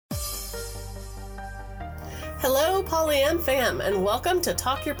Hello, Polyam fam, and welcome to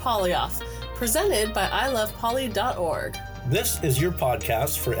Talk Your Poly Off, presented by ilovepoly.org. This is your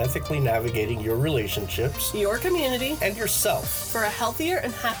podcast for ethically navigating your relationships, Your community, and yourself. for a healthier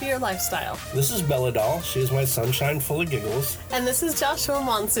and happier lifestyle. This is Bella Doll. She is my sunshine full of giggles. And this is Joshua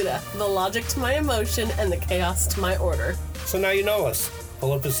Monsuda, the logic to my emotion and the chaos to my order. So now you know us.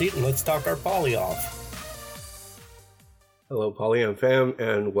 Pull up a seat and let's talk our poly off. Hello, Polyam fam,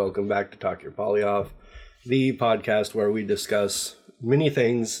 and welcome back to Talk Your Poly Off, the podcast where we discuss many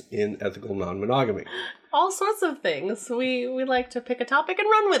things in ethical non-monogamy. All sorts of things. We like to pick a topic and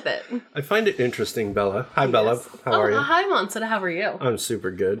run with it. I find it interesting, Bella. Hi, Bella. Yes. How are you? Hi, Monsuda. How are you? I'm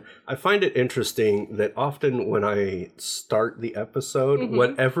super good. I find it interesting that often when I start the episode,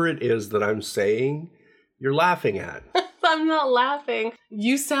 whatever it is that I'm saying, you're laughing at. I'm not laughing.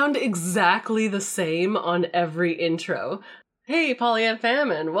 You sound exactly the same on every intro. Hey, Polyam fam,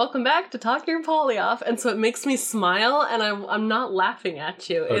 and welcome back to Talk Your Poly Off. And so it makes me smile, and I'm not laughing at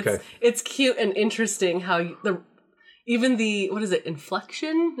you. Okay. It's cute and interesting how even the, what is it,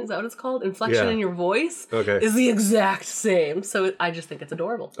 inflection? Is that what it's called? Inflection Yeah. in your voice Okay. is the exact same. So I just think it's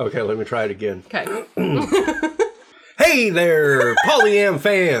adorable. Okay, let me try it again. Okay. Hey there, Polyam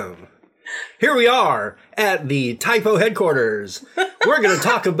fam! Here we are at the Typo headquarters. We're going to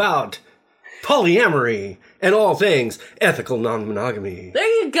talk about polyamory and all things ethical non-monogamy.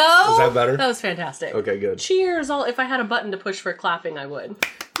 There you go. Is that better? That was fantastic. Okay, good. Cheers. If I had a button to push for clapping, I would.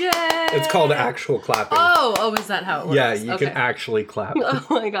 Yay! It's called actual clapping. Oh, is that how it works? Yeah, you Okay. can actually clap. Oh,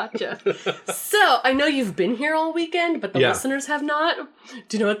 I gotcha. So, I know you've been here all weekend, but the Yeah. listeners have not.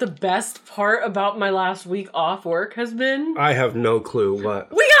 Do you know what the best part about my last week off work has been? I have no clue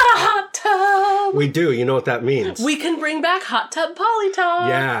what. We got a hot tub! We do, you know what that means. We can bring back Hot Tub Poly Talk!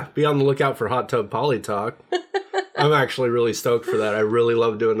 Yeah, be on the lookout for Hot Tub Poly Talk. I'm actually really stoked for that. I really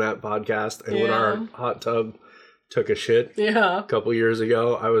love doing that podcast. And when Yeah. our hot tub took a shit Yeah. a couple years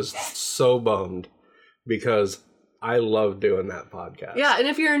ago, I was so bummed because I love doing that podcast. Yeah, and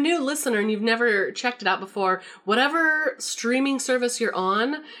if you're a new listener and you've never checked it out before, whatever streaming service you're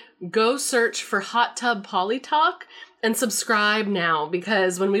on, go search for Hot Tub Poly Talk and subscribe now,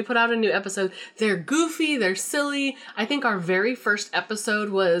 because when we put out a new episode, they're goofy, they're silly. I think our very first episode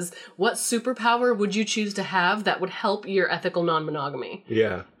was, what superpower would you choose to have that would help your ethical non-monogamy?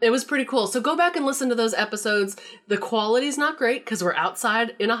 Yeah. It was pretty cool. So go back and listen to those episodes. The quality's not great because we're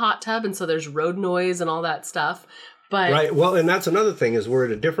outside in a hot tub, and so there's road noise and all that stuff. But Right. Well, and that's another thing is we're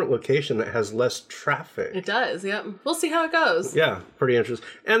at a different location that has less traffic. it does, yep. We'll see how it goes. Yeah, pretty interesting.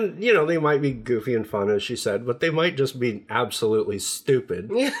 And, you know, they might be goofy and fun, as she said, but they might just be absolutely stupid.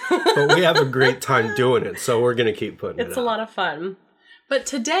 But we have a great time doing it, so we're going to keep putting it It's out. a lot of fun. But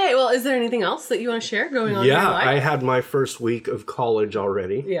today, well, is there anything else that you want to share going on in your Yeah, life? I had my first week of college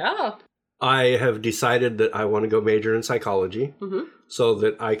already. Yeah. I have decided that I want to go major in psychology so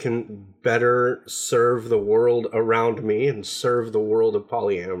that I can better serve the world around me and serve the world of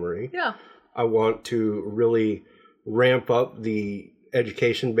polyamory. Yeah. I want to really ramp up the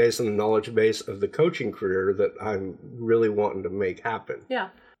education base and the knowledge base of the coaching career that I'm really wanting to make happen. Yeah.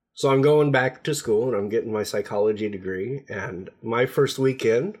 So I'm going back to school and I'm getting my psychology degree. And my first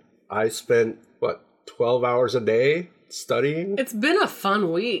weekend, I spent, 12 hours a day studying? It's been a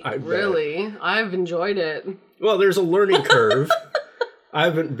fun week, I bet. really. I've enjoyed it. Well, there's a learning curve. I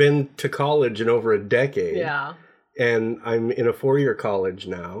haven't been to college in over a decade. Yeah. And I'm in a 4-year college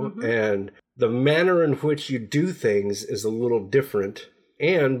now. And the manner in which you do things is a little different.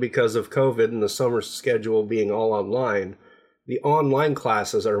 And because of COVID and the summer schedule being all online, the online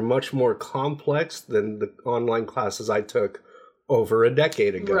classes are much more complex than the online classes I took over a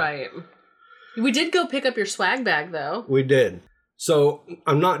decade ago. Right. We did go pick up your swag bag, though. We did. So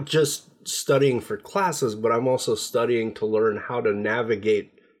I'm not just studying for classes, but I'm also studying to learn how to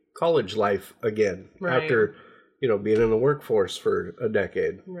navigate college life again Right. after, being in the workforce for a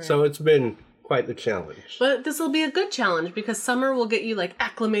decade. Right. So it's been quite the challenge. But this will be a good challenge because summer will get you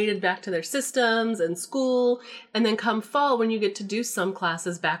acclimated back to their systems and school. And then come fall, when you get to do some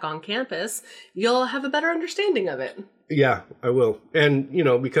classes back on campus, you'll have a better understanding of it. Yeah, I will. And,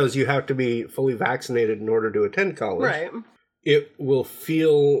 because you have to be fully vaccinated in order to attend college. Right. It will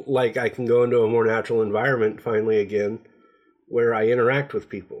feel like I can go into a more natural environment finally again where I interact with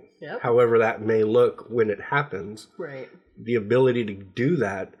people. Yep. However that may look when it happens. Right. The ability to do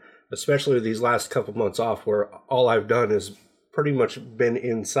that, especially these last couple months off where all I've done is pretty much been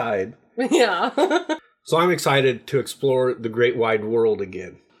inside. Yeah. So I'm excited to explore the great wide world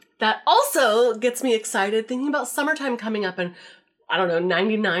again. That also gets me excited thinking about summertime coming up, and I don't know,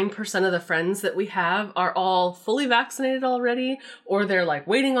 99% of the friends that we have are all fully vaccinated already, or they're like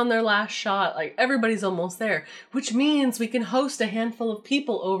waiting on their last shot. Like everybody's almost there, which means we can host a handful of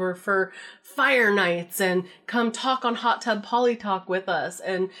people over for fire nights and come talk on Hot Tub Poly Talk with us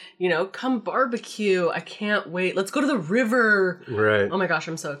and, you know, come barbecue. I can't wait. Let's go to the river. Right. Oh my gosh,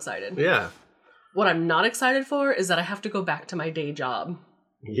 I'm so excited. Yeah. What I'm not excited for is that I have to go back to my day job.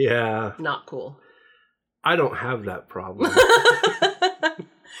 Yeah. Not cool. I don't have that problem.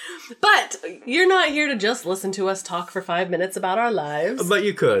 But you're not here to just listen to us talk for 5 minutes about our lives. But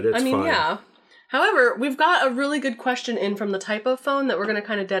you could. It's fine. Yeah. However, we've got a really good question in from the Typo phone that we're going to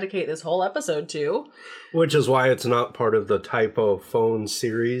kind of dedicate this whole episode to. Which is why it's not part of the Typo phone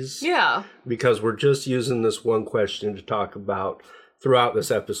series. Yeah. Because we're just using this one question to talk about throughout this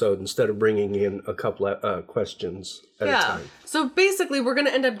episode instead of bringing in a couple of questions at a time. So basically, we're going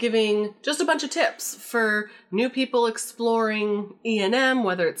to end up giving just a bunch of tips for new people exploring E&M,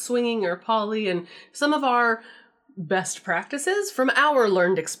 whether it's swinging or poly, and some of our best practices from our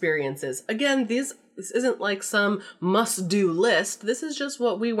learned experiences. Again, this isn't like some must-do list. This is just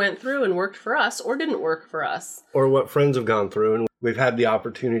what we went through and worked for us or didn't work for us. Or what friends have gone through, and we've had the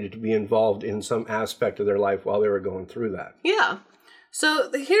opportunity to be involved in some aspect of their life while they were going through that. Yeah.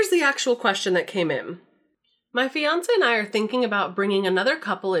 So here's the actual question that came in. My fiance and I are thinking about bringing another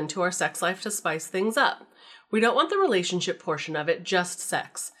couple into our sex life to spice things up. We don't want the relationship portion of it, just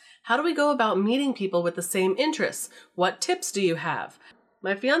sex. How do we go about meeting people with the same interests? What tips do you have?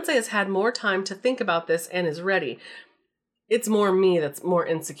 My fiance has had more time to think about this and is ready. It's more me that's more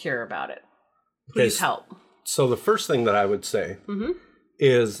insecure about it. Please help. So the first thing that I would say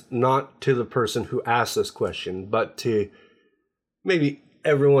is not to the person who asked this question, but to maybe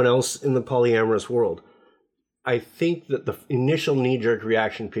everyone else in the polyamorous world. I think that the initial knee-jerk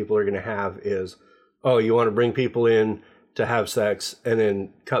reaction people are going to have is, oh, you want to bring people in to have sex and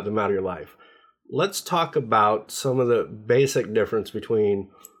then cut them out of your life. Let's talk about some of the basic difference between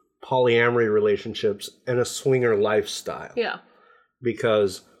polyamory relationships and a swinger lifestyle. Yeah.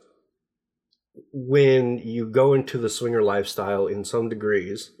 Because when you go into the swinger lifestyle in some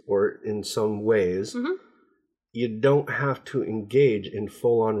degrees or in some ways, you don't have to engage in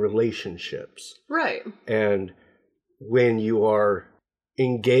full-on relationships. Right. And when you are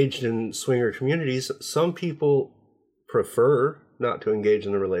engaged in swinger communities, some people prefer not to engage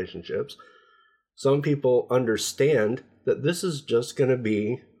in the relationships. Some people understand that this is just going to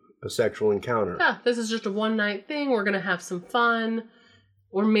be a sexual encounter. Yeah, this is just a one-night thing. We're going to have some fun.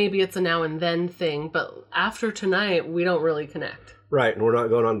 Or maybe it's a now and then thing. But after tonight, we don't really connect. Right, and we're not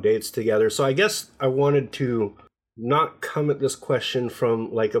going on dates together. So I guess I wanted to not come at this question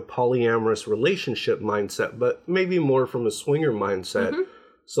from like a polyamorous relationship mindset, but maybe more from a swinger mindset,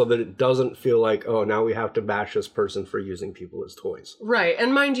 so that it doesn't feel like, oh, now we have to bash this person for using people as toys. Right,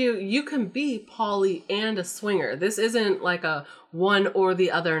 and mind you, you can be poly and a swinger. This isn't like a one or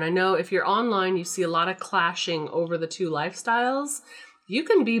the other. And I know if you're online, you see a lot of clashing over the two lifestyles. You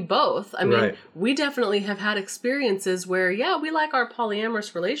can be both. I mean, we definitely have had experiences where, yeah, we like our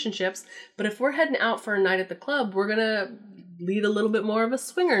polyamorous relationships, but if we're heading out for a night at the club, we're going to lead a little bit more of a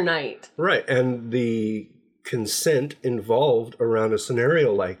swinger night. Right, and the consent involved around a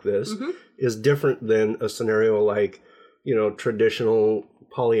scenario like this is different than a scenario like, you know, traditional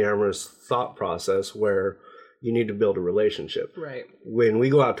polyamorous thought process where you need to build a relationship. Right. When we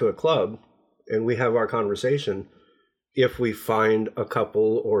go out to a club and we have our conversation, if we find a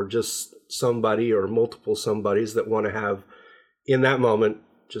couple or just somebody or multiple somebodies that want to have, in that moment,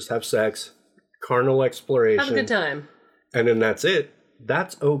 just have sex, carnal exploration. Have a good time. And then that's it.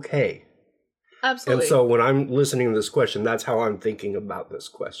 That's okay. Absolutely. And so when I'm listening to this question, that's how I'm thinking about this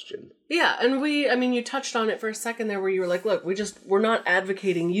question. Yeah, and you touched on it for a second there where you were like, look, we're not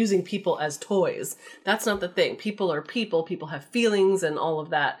advocating using people as toys. That's not the thing. People are people. People have feelings and all of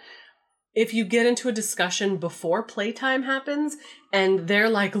that. If you get into a discussion before playtime happens and they're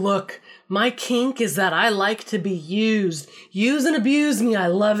like, look, my kink is that I like to be used. Use and abuse me. I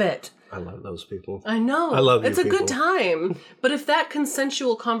love it. I love those people. I know. I love you It's a people. good time. But if that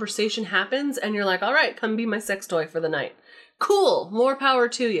consensual conversation happens and you're like, all right, come be my sex toy for the night. Cool. More power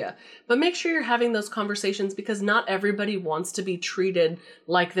to you. But make sure you're having those conversations because not everybody wants to be treated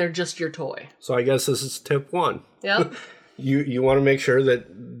like they're just your toy. So I guess this is tip one. Yep. You want to make sure that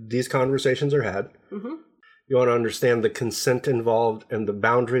these conversations are had. You want to understand the consent involved and the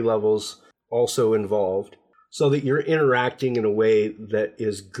boundary levels also involved so that you're interacting in a way that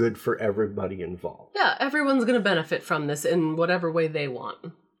is good for everybody involved. Yeah, everyone's going to benefit from this in whatever way they want.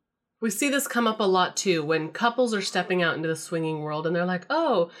 We see this come up a lot too when couples are stepping out into the swinging world and they're like,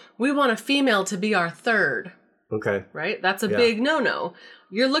 oh, we want a female to be our third. Okay. Right? That's a big no-no.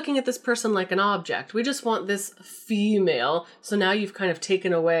 You're looking at this person like an object. We just want this female. So now you've kind of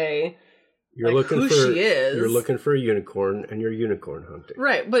taken away who she is. You're looking for a unicorn, and you're unicorn hunting.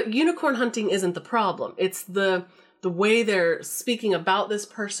 Right, but unicorn hunting isn't the problem. It's the way they're speaking about this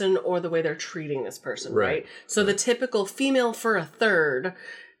person or the way they're treating this person, right? So the typical female for a third,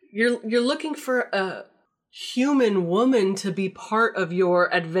 you're looking for a human woman to be part of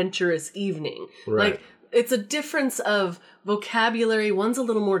your adventurous evening. Right. Like, it's a difference of vocabulary. One's a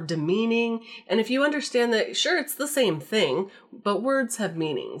little more demeaning. And if you understand that, sure, it's the same thing, but words have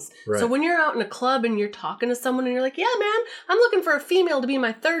meanings. Right. So when you're out in a club and you're talking to someone and you're like, yeah, man, I'm looking for a female to be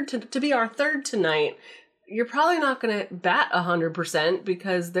my third, to be our third tonight, you're probably not going to bat 100%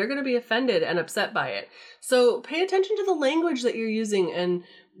 because they're going to be offended and upset by it. So pay attention to the language that you're using and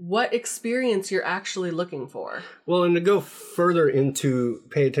what experience you're actually looking for. Well, and to go further into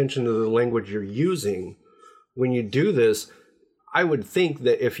pay attention to the language you're using, when you do this, I would think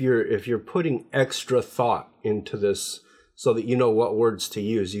that if you're putting extra thought into this so that you know what words to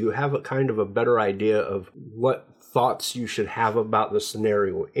use, you have a kind of a better idea of what thoughts you should have about the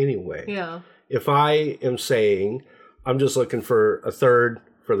scenario anyway. Yeah. If I am saying, I'm just looking for a third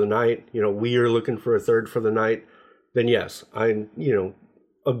for the night, we are looking for a third for the night, then yes, I'm,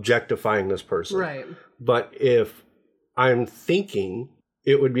 objectifying this person. Right. But if I'm thinking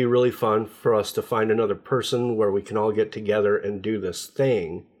it would be really fun for us to find another person where we can all get together and do this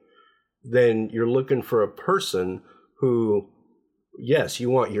thing, then you're looking for a person who, yes, you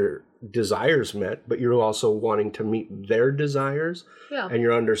want your desires met, but you're also wanting to meet their desires. Yeah. And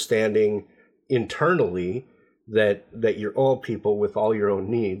you're understanding internally that you're all people with all your own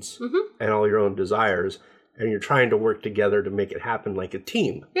needs and all your own desires, and you're trying to work together to make it happen like a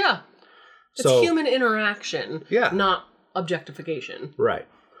team. Yeah. It's human interaction, not objectification. Right.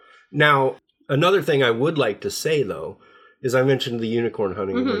 Now, another thing I would like to say, though, is I mentioned the unicorn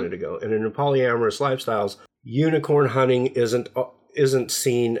hunting a minute ago. And in polyamorous lifestyles, unicorn hunting isn't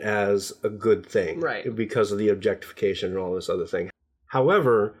seen as a good thing. Right. Because of the objectification and all this other thing.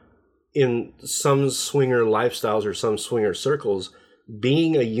 However, in some swinger lifestyles or some swinger circles,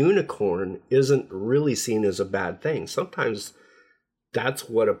 being a unicorn isn't really seen as a bad thing. Sometimes that's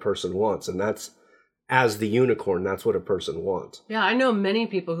what a person wants, and that's, as the unicorn, that's what a person wants. Yeah, I know many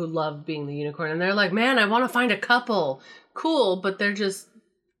people who love being the unicorn, and they're like, man, I want to find a couple. Cool, but they're just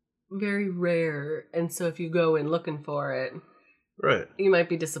very rare, and so if you go in looking for it, right, you might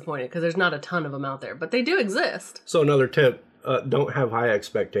be disappointed, because there's not a ton of them out there, but they do exist. So another tip, don't have high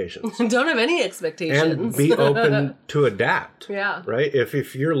expectations. Don't have any expectations. And be open to adapt. Yeah. Right?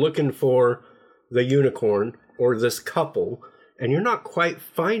 If you're looking for the unicorn or this couple and you're not quite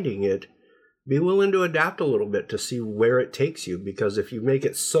finding it, be willing to adapt a little bit to see where it takes you. Because if you make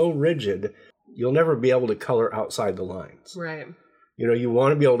it so rigid, you'll never be able to color outside the lines. Right. You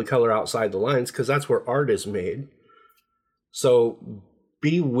want to be able to color outside the lines because that's where art is made. So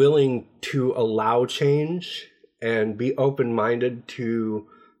be willing to allow change and be open-minded to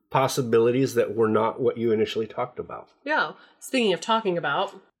possibilities that were not what you initially talked about. Yeah. Speaking of talking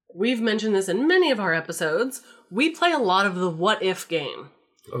about, we've mentioned this in many of our episodes. We play a lot of the what if game.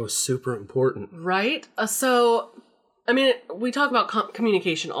 Oh, super important. Right? We talk about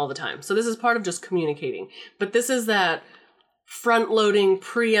communication all the time. So this is part of just communicating. But this is that front-loading,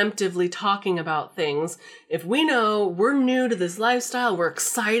 preemptively talking about things. If we know we're new to this lifestyle, we're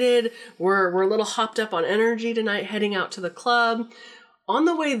excited, we're a little hopped up on energy tonight, heading out to the club. On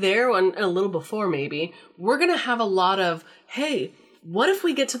the way there, and a little before maybe, we're going to have a lot of, hey, what if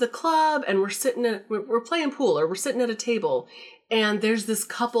we get to the club and we're playing pool or we're sitting at a table and there's this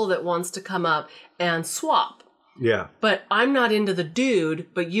couple that wants to come up and swap. Yeah. But I'm not into the dude,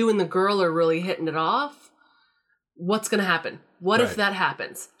 but you and the girl are really hitting it off. What's going to happen? What if that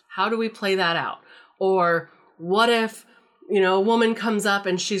happens? How do we play that out? Or what if, a woman comes up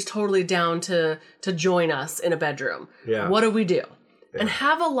and she's totally down to join us in a bedroom? Yeah. What do we do? Yeah. And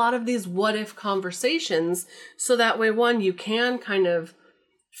have a lot of these what if conversations so that way, one, you can kind of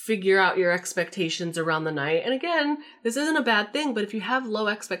figure out your expectations around the night. And again, this isn't a bad thing, but if you have low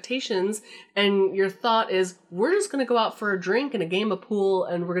expectations and your thought is, we're just going to go out for a drink and a game of pool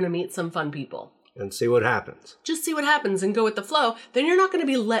and we're going to meet some fun people. And see what happens. Just see what happens and go with the flow. Then you're not going to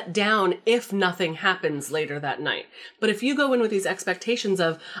be let down if nothing happens later that night. But if you go in with these expectations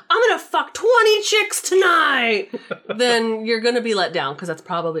of, I'm going to fuck 20 chicks tonight, then you're going to be let down because that's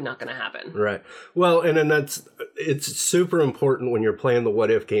probably not going to happen. Right. Well, and then it's super important when you're playing the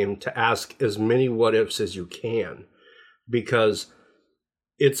what if game to ask as many what ifs as you can. Because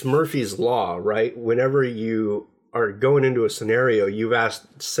it's Murphy's Law, right? Whenever you are going into a scenario, you've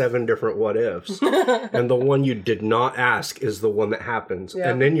asked 7 different what ifs, and the one you did not ask is the one that happens. Yeah.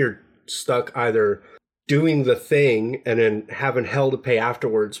 And then you're stuck either doing the thing and then having hell to pay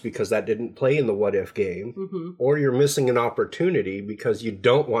afterwards because that didn't play in the what if game, or you're missing an opportunity because you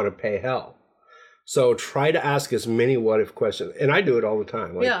don't want to pay hell. So try to ask as many what if questions. And I do it all the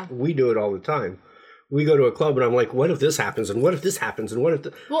time. We do it all the time. We go to a club and I'm like, what if this happens? And what if this happens? And what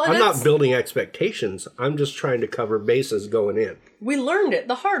if... I'm not building expectations. I'm just trying to cover bases going in. We learned it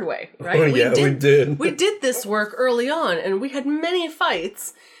the hard way, right? Oh, yeah, we did. We did this work early on, and we had many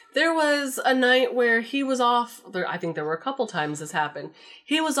fights. There was a night where he was off. I think there were a couple times this happened.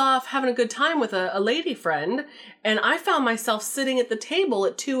 He was off having a good time with a lady friend, and I found myself sitting at the table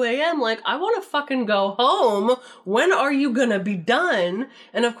at 2 a.m. like, I want to fucking go home. When are you gonna be done?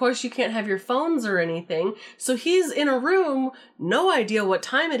 And of course, you can't have your phones or anything. So he's in a room, no idea what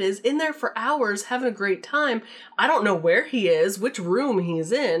time it is, in there for hours, having a great time. I don't know where he is, which room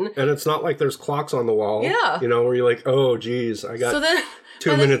he's in. And it's not like there's clocks on the wall. Yeah. You know, where you're like, oh, geez, I got... So then...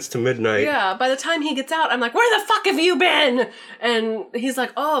 2 minutes to midnight. Yeah, by the time he gets out, I'm like, where the fuck have you been? And he's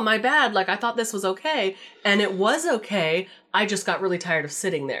like, oh, my bad. Like, I thought this was okay. And it was okay. I just got really tired of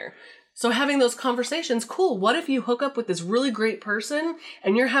sitting there. So having those conversations, cool. What if you hook up with this really great person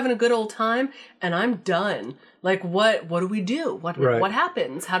and you're having a good old time and I'm done? Like, what do we do? What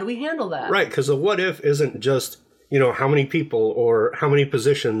happens? How do we handle that? Right, because the what if isn't just, you know, how many people or how many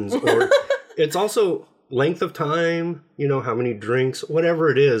positions or it's also... length of time, you know, how many drinks,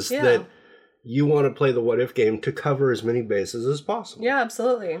 whatever it is that you want to play the what if game to cover as many bases as possible. Yeah,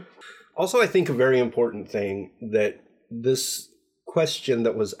 absolutely. Also, I think a very important thing that this question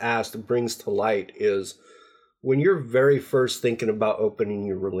that was asked brings to light is when you're very first thinking about opening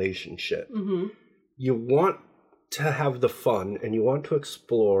your relationship, you want to have the fun and you want to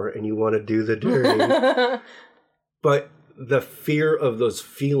explore and you want to do the dirty, but the fear of those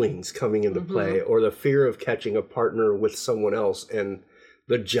feelings coming into play, or the fear of catching a partner with someone else and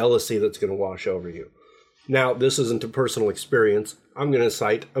the jealousy that's going to wash over you. Now, this isn't a personal experience. I'm going to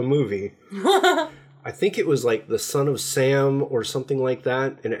cite a movie. I think it was like The Son of Sam or something like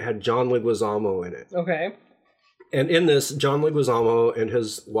that, and it had John Leguizamo in it. Okay. And in this, John Leguizamo and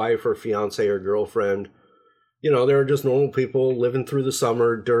his wife or fiance or girlfriend, you know, they were just normal people living through the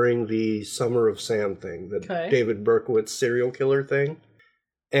summer during the Summer of Sam thing, the David Berkowitz serial killer thing.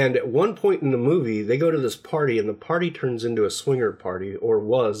 And at one point in the movie, they go to this party, and the party turns into a swinger party, or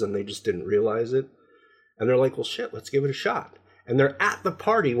was, and they just didn't realize it. And they're like, well, shit, let's give it a shot. And they're at the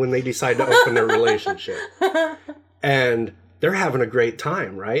party when they decide to open their relationship. And they're having a great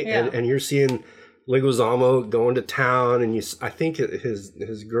time, right? Yeah. And you're seeing Leguizamo going to town, and I think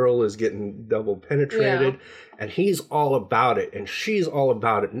his girl is getting double penetrated, and he's all about it, and she's all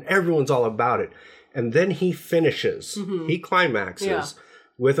about it, and everyone's all about it. And then he finishes, he climaxes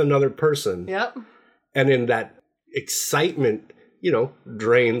with another person. Yep. And in that excitement, you know,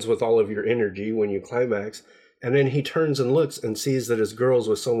 drains with all of your energy when you climax. And then he turns and looks and sees that his girl's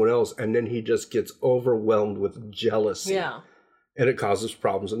with someone else, and then he just gets overwhelmed with jealousy. Yeah. And it causes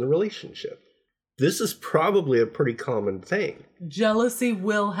problems in the relationship. This is probably a pretty common thing. Jealousy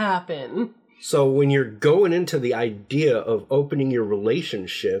will happen. So when you're going into the idea of opening your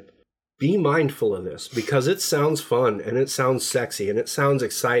relationship, be mindful of this, because it sounds fun and it sounds sexy and it sounds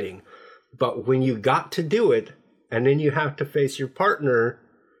exciting. But when you got to do it and then you have to face your partner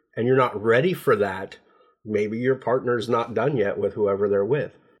and you're not ready for that, maybe your partner's not done yet with whoever they're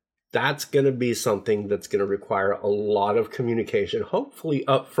with. That's going to be something that's going to require a lot of communication, hopefully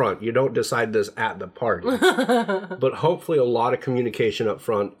up front. You don't decide this at the party, but hopefully a lot of communication up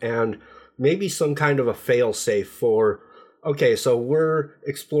front, and maybe some kind of a fail-safe for, okay, so we're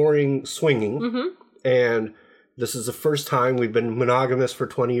exploring swinging, and this is the first time we've been monogamous for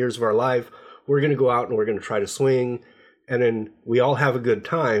 20 years of our life. We're going to go out and we're going to try to swing, and then we all have a good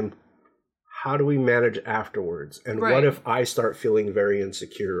time. How do we manage afterwards? And what if I start feeling very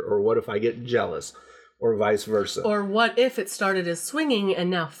insecure? Or what if I get jealous? Or vice versa? Or what if it started as swinging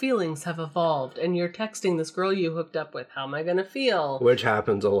and now feelings have evolved and you're texting this girl you hooked up with, how am I going to feel? Which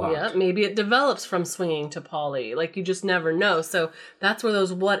happens a lot. Yeah, maybe it develops from swinging to poly. Like, you just never know. So that's where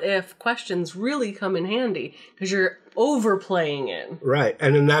those what if questions really come in handy, because you're overplaying it. Right.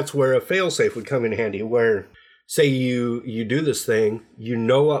 And then that's where a fail-safe would come in handy, where... say you do this thing, you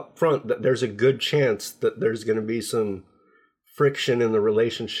know up front that there's a good chance that there's going to be some friction in the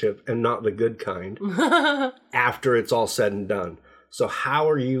relationship, and not the good kind, after it's all said and done. So how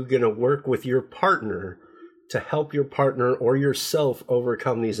are you going to work with your partner to help your partner or yourself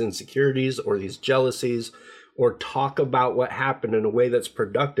overcome these insecurities or these jealousies, or talk about what happened in a way that's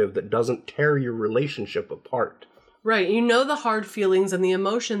productive, that doesn't tear your relationship apart? Right. You know the hard feelings and the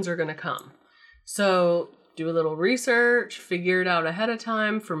emotions are going to come. So do a little research, figure it out ahead of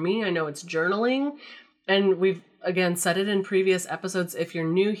time. For me, I know it's journaling. And we've, again, said it in previous episodes. If you're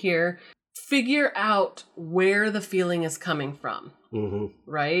new here, figure out where the feeling is coming from. Mm-hmm.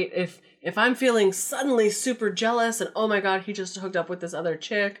 Right? If I'm feeling suddenly super jealous and, oh my God, he just hooked up with this other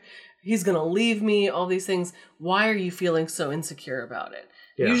chick, he's going to leave me, all these things, why are you feeling so insecure about it?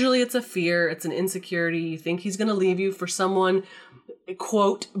 Yeah. Usually it's a fear, it's an insecurity. You think he's going to leave you for someone,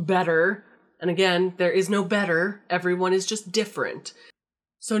 quote, better. And again, there is no better. Everyone is just different.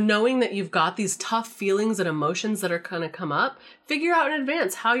 So knowing that you've got these tough feelings and emotions that are going to come up, figure out in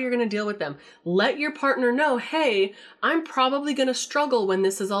advance how you're going to deal with them. Let your partner know, hey, I'm probably going to struggle when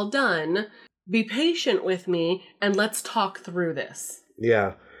this is all done. Be patient with me and let's talk through this.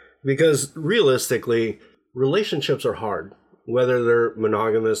 Yeah, because realistically, relationships are hard, whether they're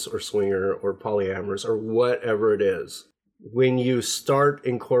monogamous or swinger or polyamorous or whatever it is. When you start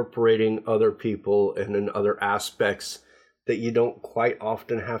incorporating other people and in other aspects that you don't quite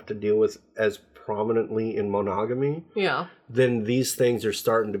often have to deal with as prominently in monogamy, then these things are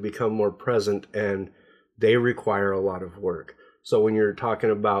starting to become more present and they require a lot of work. So when you're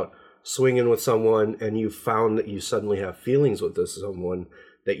talking about swinging with someone and you found that you suddenly have feelings with this someone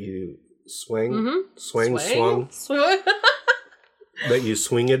that you swung, that you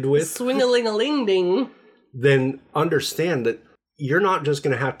swinged with, swing-a-ling-a-ling-ding, then understand that you're not just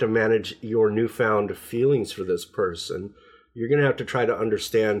going to have to manage your newfound feelings for this person. You're going to have to try to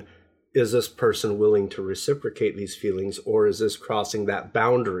understand, is this person willing to reciprocate these feelings, or is this crossing that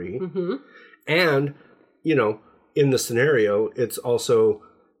boundary? Mm-hmm. And, you know, in the scenario, it's also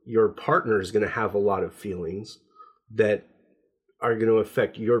your partner is going to have a lot of feelings that are going to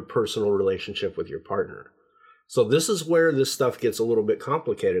affect your personal relationship with your partner. So this is where this stuff gets a little bit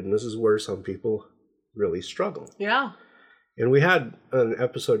complicated, and this is where some people really struggle. Yeah. And we had an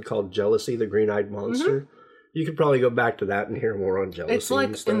episode called Jealousy, the Green-Eyed Monster. Mm-hmm. You could probably go back to that and hear more on jealousy. It's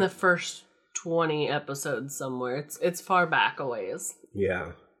like in the first 20 episodes somewhere. It's far back a ways.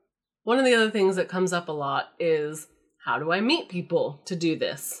 Yeah. One of the other things that comes up a lot is, how do I meet people to do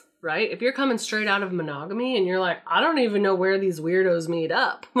this? Right? If you're coming straight out of monogamy and you're like, I don't even know where these weirdos meet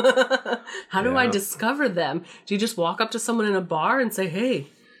up. How do I discover them? Do you just walk up to someone in a bar and say, hey,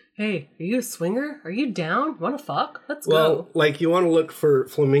 are you a swinger? Are you down? Want to fuck? Let's go. Well, like you want to look for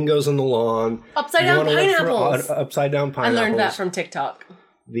flamingos on the lawn. Upside down pineapples. Upside down pineapples. I learned that from TikTok.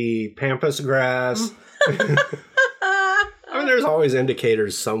 The pampas grass. I mean, there's always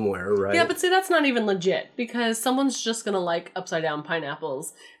indicators somewhere, right? Yeah, but see, that's not even legit, because someone's just going to like upside down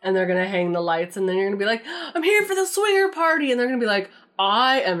pineapples and they're going to hang the lights and then you're going to be like, I'm here for the swinger party. And they're going to be like,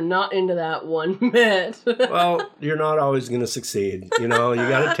 I am not into that one bit. Well, you're not always going to succeed. You know, you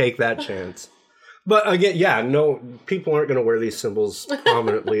got to take that chance. But again, no, people aren't going to wear these symbols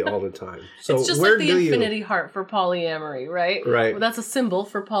prominently all the time. So it's just where like the infinity heart for polyamory, right? Right. Well, that's a symbol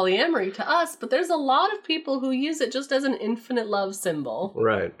for polyamory to us, but there's a lot of people who use it just as an infinite love symbol.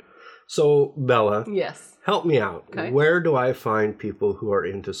 Right. So, Bella. Yes. Help me out. Okay. Where do I find people who are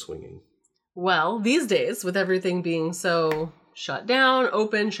into swinging? Well, these days, with everything being so shut down,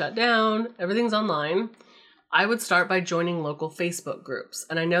 open, shut down, everything's online, I would start by joining local Facebook groups.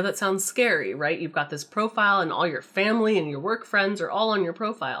 And I know that sounds scary, right? You've got this profile and all your family and your work friends are all on your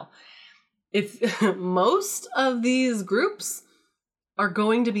profile. If most of these groups are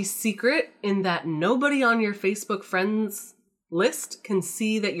going to be secret in that nobody on your Facebook friends list can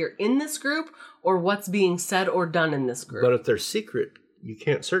see that you're in this group or what's being said or done in this group. But if they're secret, you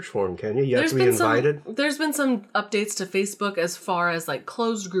can't search for them, can you? You have to be invited? There's been some updates to Facebook as far as like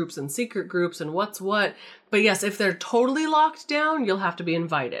closed groups and secret groups and what's what. But yes, if they're totally locked down, you'll have to be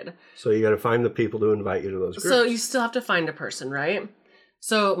invited. So you got to find the people to invite you to those groups. So you still have to find a person, right?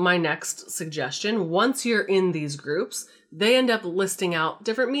 So my next suggestion, once you're in these groups, they end up listing out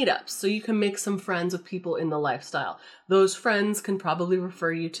different meetups. So you can make some friends with people in the lifestyle. Those friends can probably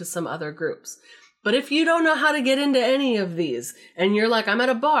refer you to some other groups. But if you don't know how to get into any of these and you're like, I'm at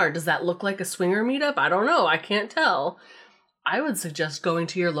a bar, does that look like a swinger meetup? I don't know. I can't tell. I would suggest going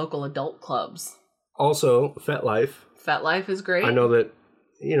to your local adult clubs. Also, FetLife. FetLife is great. I know that,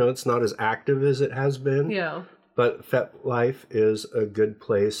 it's not as active as it has been. Yeah. But FetLife is a good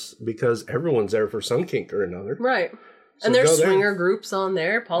place because everyone's there for some kink or another. Right. So and there's swinger groups on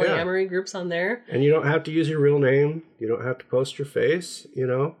there, polyamory groups on there. And you don't have to use your real name. You don't have to post your face,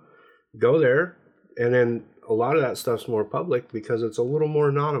 Go there. And then a lot of that stuff's more public because it's a little more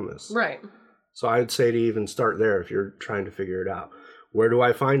anonymous. Right. So I'd say to even start there if you're trying to figure it out. Where do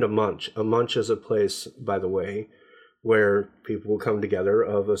I find a munch? A munch is a place, by the way, where people will come together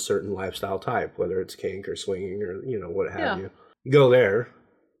of a certain lifestyle type, whether it's kink or swinging or, what have you. You go there.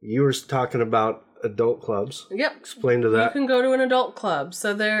 You were talking about adult clubs. Yep. Explain to that. You can go to an adult club.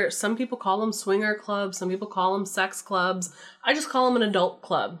 So some people call them swinger clubs. Some people call them sex clubs. I just call them an adult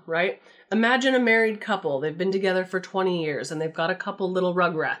club, right? Imagine a married couple. They've been together for 20 years and they've got a couple little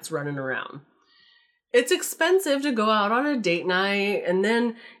rugrats running around. It's expensive to go out on a date night, and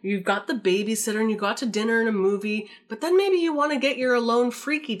then you've got the babysitter and you go out to dinner and a movie, but then maybe you want to get your alone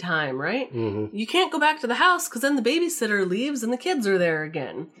freaky time, right? Mm-hmm. You can't go back to the house because then the babysitter leaves and the kids are there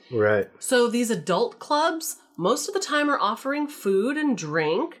again. Right. So these adult clubs, most of the time, are offering food and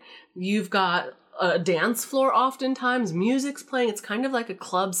drink. You've got a dance floor oftentimes, music's playing. It's kind of like a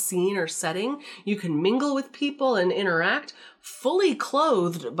club scene or setting. You can mingle with people and interact. Fully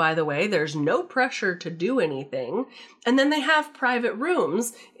clothed, by the way. There's no pressure to do anything. And then they have private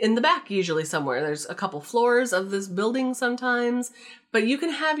rooms in the back, usually somewhere. There's a couple floors of this building sometimes. But you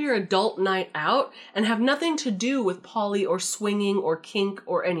can have your adult night out and have nothing to do with poly or swinging or kink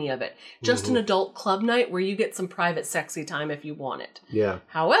or any of it. Just an adult club night where you get some private sexy time if you want it. Yeah.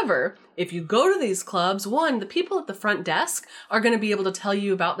 However, if you go to these clubs, one, the people at the front desk are going to be able to tell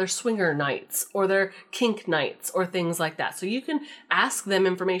you about their swinger nights or their kink nights or things like that. So you can ask them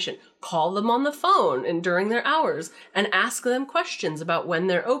information. Call them on the phone and during their hours and ask them questions about when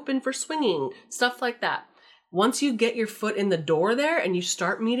they're open for swinging, stuff like that. Once you get your foot in the door there and you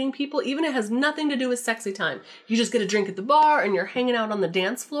start meeting people, even if it has nothing to do with sexy time, you just get a drink at the bar and you're hanging out on the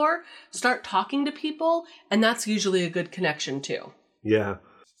dance floor, start talking to people, and that's usually a good connection too. Yeah.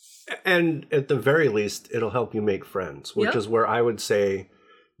 And at the very least, it'll help you make friends, which is where I would say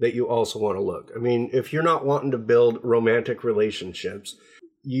that you also want to look. I mean, if you're not wanting to build romantic relationships,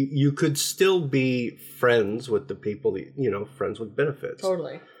 you could still be friends with the people, friends with benefits.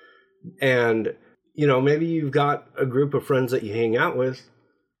 Totally. And maybe you've got a group of friends that you hang out with.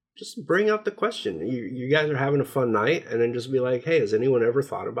 Just bring up the question. You guys are having a fun night, and then just be like, hey, has anyone ever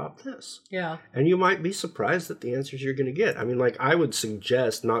thought about this? Yeah. And you might be surprised at the answers you're going to get. I mean, I would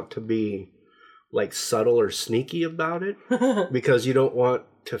suggest not to be, subtle or sneaky about it, because you don't want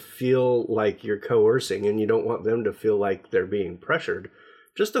to feel like you're coercing, and you don't want them to feel like they're being pressured.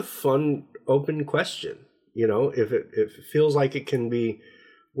 Just a fun, open question. If it feels like it can be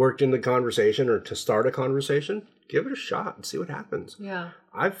worked in the conversation or to start a conversation, give it a shot and see what happens. Yeah.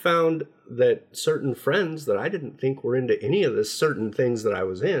 I've found that certain friends that I didn't think were into any of the certain things that I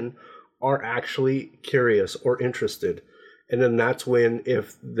was in are actually curious or interested. And then that's when,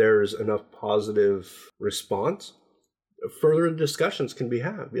 if there's enough positive response, further discussions can be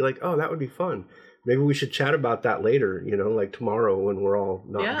had. Be like, oh, that would be fun. Maybe we should chat about that later, like tomorrow when we're all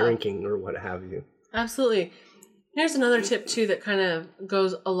not drinking or what have you. Absolutely. Here's another tip, too, that kind of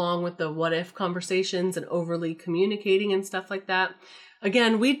goes along with the what-if conversations and overly communicating and stuff like that.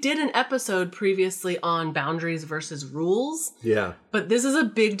 Again, we did an episode previously on boundaries versus rules. Yeah. But this is a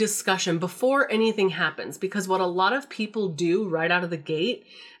big discussion before anything happens, because what a lot of people do right out of the gate,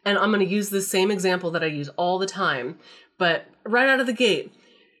 and I'm going to use the same example that I use all the time, but right out of the gate,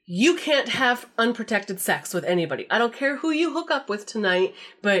 you can't have unprotected sex with anybody. I don't care who you hook up with tonight,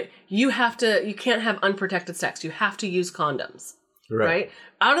 but you can't have unprotected sex. You have to use condoms. Right?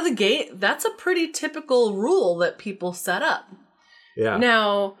 Out of the gate, that's a pretty typical rule that people set up. Yeah.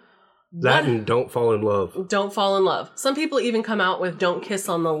 Now, and don't fall in love. Don't fall in love. Some people even come out with don't kiss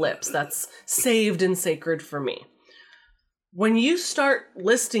on the lips. That's saved and sacred for me. When you start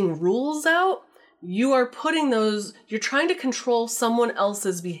listing rules out, you are you're trying to control someone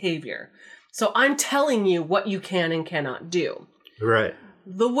else's behavior. So I'm telling you what you can and cannot do. Right.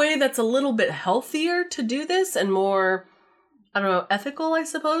 The way that's a little bit healthier to do this and more, ethical, I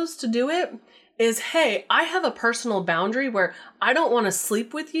suppose, to do it is, hey, I have a personal boundary where I don't want to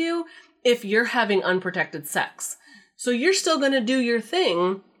sleep with you if you're having unprotected sex. So you're still going to do your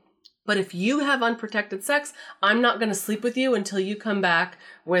thing. But if you have unprotected sex, I'm not going to sleep with you until you come back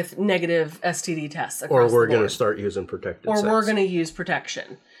with negative STD tests across the board. Or we're going to start using protected sex. Or we're going to use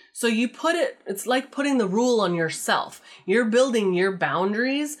protection. So you it's like putting the rule on yourself. You're building your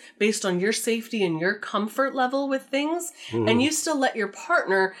boundaries based on your safety and your comfort level with things. Mm-hmm. And you still let your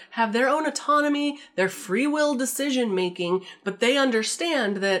partner have their own autonomy, their free will decision making. But they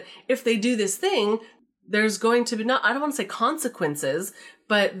understand that if they do this thing, there's going to be I don't want to say consequences,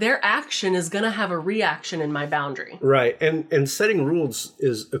 but their action is going to have a reaction in my boundary. Right. And setting rules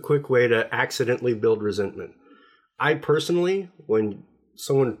is a quick way to accidentally build resentment. I personally, when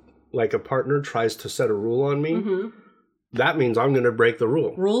someone like a partner tries to set a rule on me, that means I'm going to break the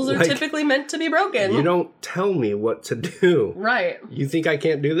rule. Rules are typically meant to be broken. You don't tell me what to do. Right. You think I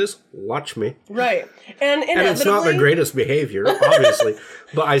can't do this? Watch me. Right. And it's not the greatest behavior, obviously.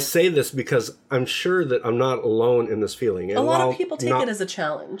 But I say this because I'm sure that I'm not alone in this feeling. And a lot of people take it as a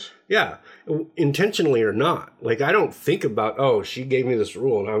challenge. Yeah. Intentionally or not. Like, I don't think about, oh, she gave me this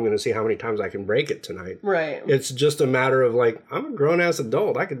rule and I'm going to see how many times I can break it tonight. Right. It's just a matter of like, I'm a grown-ass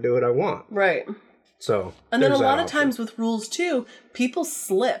adult. I can do what I want. Right. So, and then a lot of times with rules too, people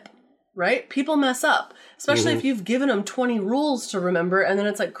slip, right? People mess up, especially if you've given them 20 rules to remember, and then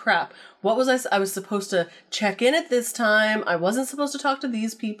it's like, crap, what was I was supposed to check in at this time. I wasn't supposed to talk to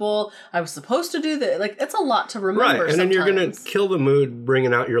these people. I was supposed to do that. Like, it's a lot to remember. Right, and then you're going to kill the mood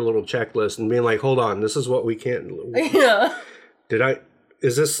bringing out your little checklist and being like, hold on, this is what we can't do. Yeah.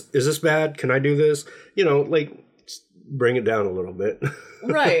 Is this bad? Can I do this? You know, like, bring it down a little bit.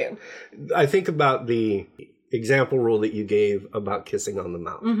 Right. I think about the example rule that you gave about kissing on the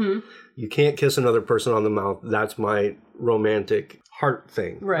mouth. Mm-hmm. You can't kiss another person on the mouth. That's my romantic heart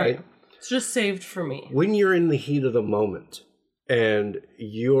thing. Right. It's just saved for me. When you're in the heat of the moment and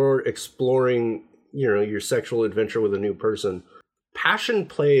you're exploring, your sexual adventure with a new person, passion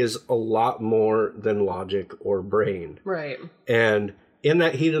plays a lot more than logic or brain. Right. And in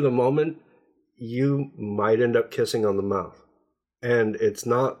that heat of the moment, you might end up kissing on the mouth. And it's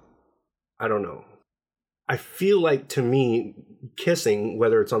not, I don't know. I feel like, to me, kissing,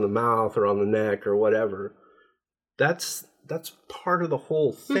 whether it's on the mouth or on the neck or whatever, that's part of the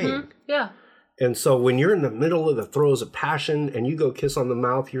whole thing. Mm-hmm. Yeah. And so when you're in the middle of the throes of passion and you go kiss on the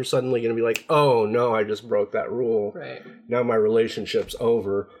mouth, you're suddenly going to be like, oh, no, I just broke that rule. Right. Now my relationship's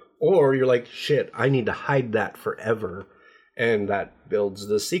over. Or you're like, shit, I need to hide that forever. And that builds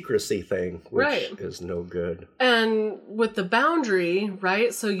the secrecy thing, which is no good. And with the boundary,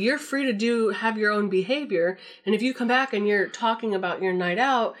 right? So you're free to have your own behavior. And if you come back and you're talking about your night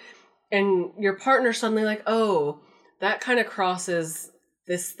out and your partner's suddenly like, oh, that kind of crosses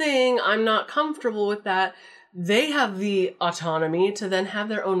this thing, I'm not comfortable with that. They have the autonomy to then have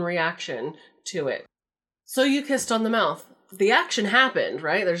their own reaction to it. So you kissed on the mouth. The action happened,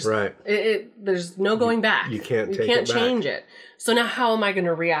 right? There's there's no going back. You can't change it. So now how am I going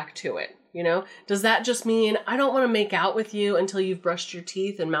to react to it? Does that just mean I don't want to make out with you until you've brushed your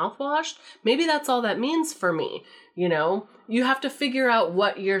teeth and mouthwashed? Maybe that's all that means for me. You have to figure out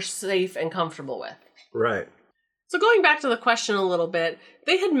what you're safe and comfortable with. Right. So going back to the question a little bit,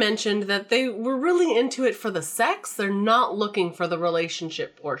 they had mentioned that they were really into it for the sex. They're not looking for the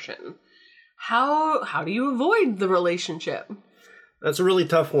relationship portion. How do you avoid the relationship? That's a really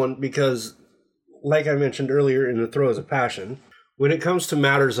tough one because, like I mentioned earlier, in the throes of passion, when it comes to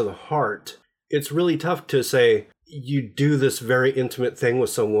matters of the heart, it's really tough to say you do this very intimate thing with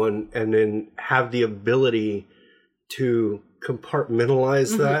someone and then have the ability to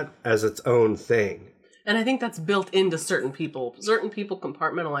compartmentalize that as its own thing. And I think that's built into certain people. Certain people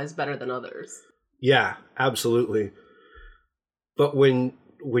compartmentalize better than others. Yeah, absolutely. But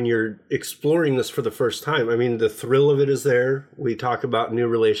when you're exploring this for the first time, I mean, the thrill of it is there. We talk about new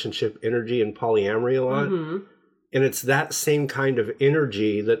relationship energy and polyamory a lot. Mm-hmm. And it's that same kind of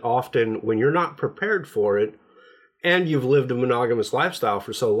energy that often, when you're not prepared for it, and you've lived a monogamous lifestyle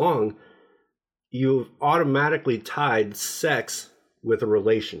for so long, you've automatically tied sex with a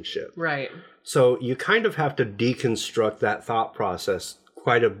relationship. Right. So you kind of have to deconstruct that thought process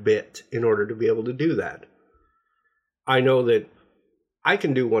quite a bit in order to be able to do that. I know that I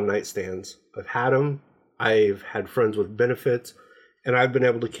can do one-night stands. I've had them. I've had friends with benefits. And I've been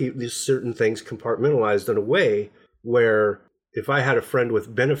able to keep these certain things compartmentalized in a way where if I had a friend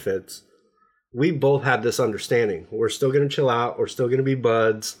with benefits, we both had this understanding. We're still going to chill out. We're still going to be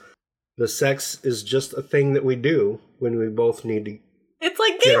buds. The sex is just a thing that we do when we both need to. It's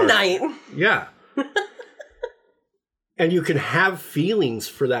like game night. Yeah. And you can have feelings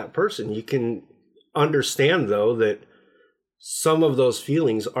for that person. You can understand, though, that some of those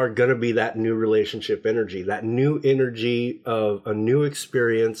feelings are going to be that new relationship energy, that new energy of a new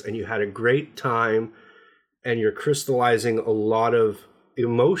experience, and you had a great time, and you're crystallizing a lot of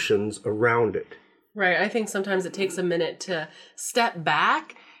emotions around it. Right. I think sometimes it takes a minute to step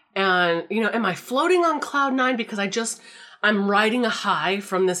back and, am I floating on cloud nine because I'm riding a high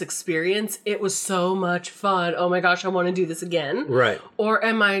from this experience. It was so much fun. Oh my gosh, I want to do this again. Right. Or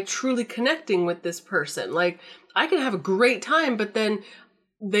am I truly connecting with this person? Like, I can have a great time, but then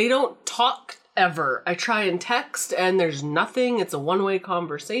they don't talk ever. I try and text and there's nothing. It's a one-way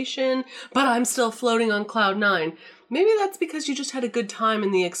conversation, but I'm still floating on cloud nine. Maybe that's because you just had a good time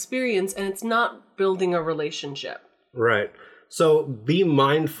in the experience and it's not building a relationship. Right. So be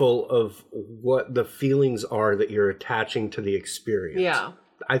mindful of what the feelings are that you're attaching to the experience. Yeah.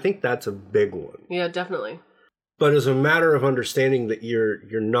 I think that's a big one. Yeah, definitely. But as a matter of understanding that you're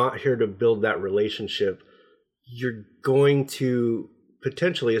not here to build that relationship, you're going to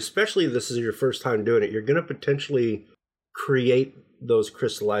potentially, especially if this is your first time doing it, you're going to potentially create those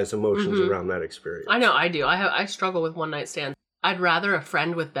crystallized emotions around that experience. I know, I do. I struggle with one night stands. I'd rather a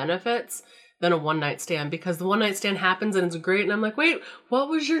friend with benefits than a one night stand, because the one night stand happens and it's great, and I'm like, wait, what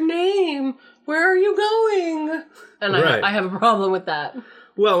was your name? Where are you going? And Right. I have a problem with that.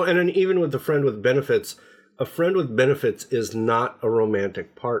 Well, and then even with the friend with benefits, a friend with benefits is not a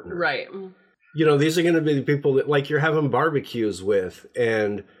romantic partner. Right. You know, these are going to be the people that, like, you're having barbecues with,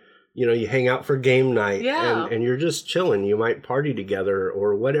 and, you know, you hang out for game night, Yeah. and you're just chilling. You might party together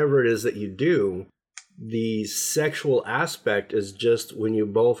or whatever it is that you do. The sexual aspect is just when you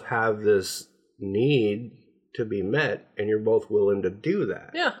both have this need to be met and you're both willing to do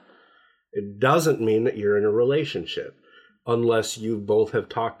that. Yeah. It doesn't mean that you're in a relationship. Unless you both have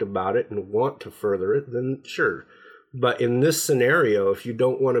talked about it and want to further it, then sure. But in this scenario, if you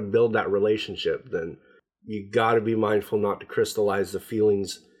don't want to build that relationship, then you got to be mindful not to crystallize the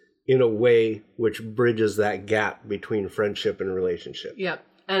feelings in a way which bridges that gap between friendship and relationship. Yep.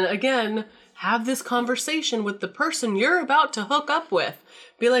 And again, have this conversation with the person you're about to hook up with.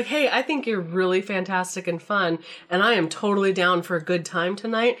 Be like, hey, I think you're really fantastic and fun, and I am totally down for a good time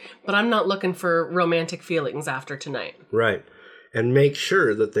tonight, but I'm not looking for romantic feelings after tonight. Right. And make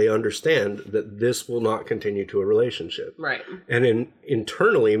sure that they understand that this will not continue to a relationship. Right. And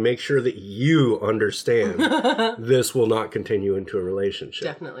internally, make sure that you understand this will not continue into a relationship.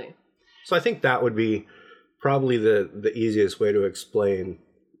 Definitely. So I think that would be probably the easiest way to explain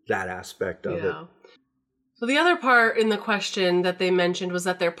that aspect of it. So the other part in the question that they mentioned was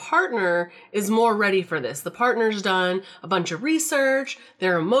that their partner is more ready for this. The partner's done a bunch of research.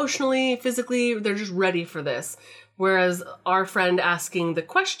 They're emotionally, physically, they're just ready for this. Whereas our friend asking the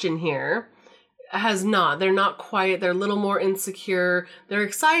question here has not. They're not quite. They're a little more insecure. They're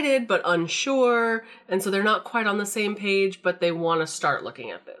excited but unsure. And so they're not quite on the same page, but they want to start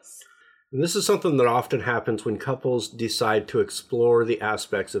looking at this. And this is something that often happens when couples decide to explore the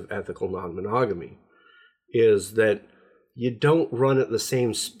aspects of ethical non-monogamy, is that you don't run at the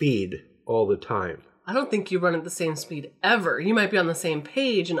same speed all the time. I don't think you run at the same speed ever. You might be on the same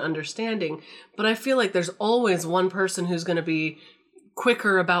page and understanding, but I feel like there's always one person who's going to be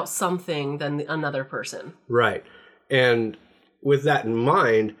quicker about something than another person. Right. And with that in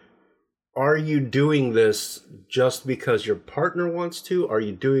mind, are you doing this just because your partner wants to? Are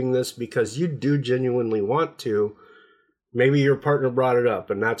you doing this because you do genuinely want to? Maybe your partner brought it up,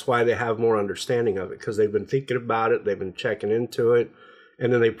 and that's why they have more understanding of it, because they've been thinking about it, they've been checking into it,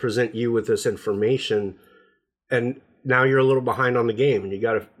 and then they present you with this information, and now you're a little behind on the game, and you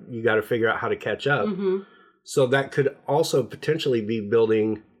got to figure out how to catch up. Mm-hmm. So that could also potentially be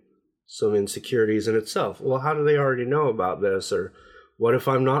building some insecurities in itself. Well, how do they already know about this? Or what if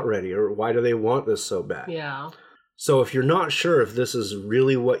I'm not ready? Or why do they want this so bad? Yeah. So if you're not sure if this is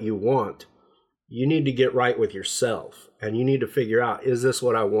really what you want, you need to get right with yourself. And you need to figure out, is this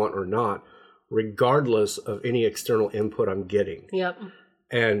what I want or not, regardless of any external input I'm getting. Yep.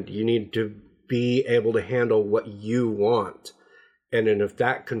 And you need to be able to handle what you want. And then if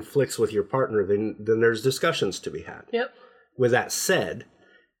that conflicts with your partner, then there's discussions to be had. Yep. With that said,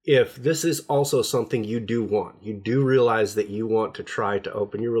 if this is also something you do want, you do realize that you want to try to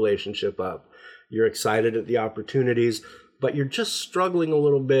open your relationship up, you're excited at the opportunities, but you're just struggling a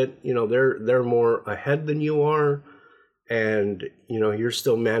little bit, you know, they're more ahead than you are, and, you know, you're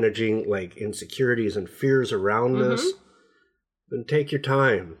still managing like insecurities and fears around this, then take your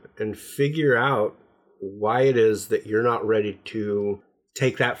time and figure out why it is that you're not ready to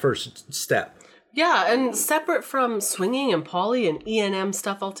take that first step. Yeah, and separate from swinging and poly and E&M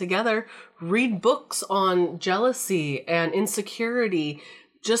stuff altogether, read books on jealousy and insecurity,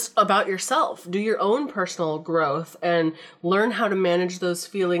 just about yourself. Do your own personal growth and learn how to manage those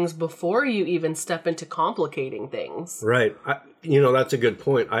feelings before you even step into complicating things. Right. That's a good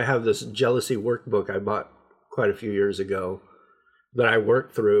point. I have this jealousy workbook I bought quite a few years ago that I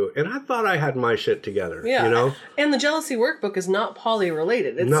worked through, and I thought I had my shit together. Yeah. You know? And the jealousy workbook is not poly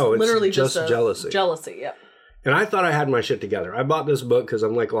related. It's literally just jealousy. Jealousy, yeah. And I thought I had my shit together. I bought this book because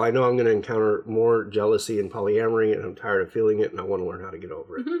I'm like, well, I know I'm going to encounter more jealousy and polyamory, and I'm tired of feeling it, and I want to learn how to get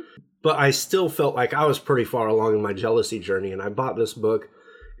over it. But I still felt like I was pretty far along in my jealousy journey, and I bought this book,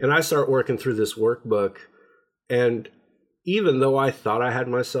 and I start working through this workbook, and even though I thought I had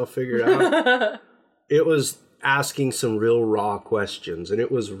myself figured out, it was asking some real raw questions, and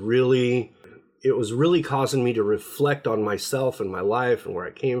it was really it was really causing me to reflect on myself and my life and where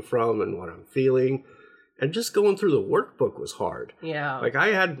I came from and what I'm feeling. And just going through the workbook was hard. Yeah. Like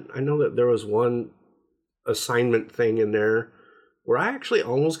I know that there was one assignment thing in there where I actually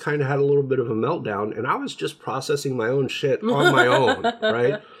almost kind of had a little bit of a meltdown, and I was just processing my own shit on my own,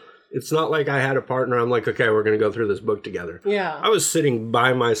 right? It's not like I had a partner. I'm like, okay, we're going to go through this book together. Yeah. I was sitting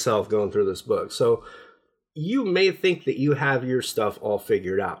by myself going through this book. So you may think that you have your stuff all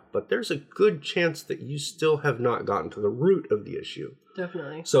figured out, but there's a good chance that you still have not gotten to the root of the issue.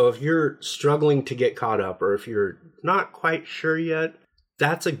 Definitely. So if you're struggling to get caught up, or if you're not quite sure yet,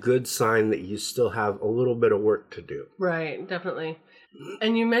 that's a good sign that you still have a little bit of work to do. Right, definitely.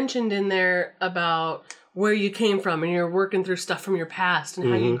 And you mentioned in there about where you came from and you're working through stuff from your past and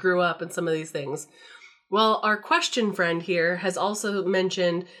how you grew up and some of these things. Well, our question friend here has also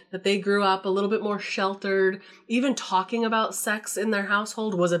mentioned that they grew up a little bit more sheltered. Even talking about sex in their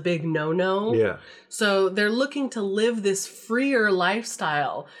household was a big no-no. Yeah. So they're looking to live this freer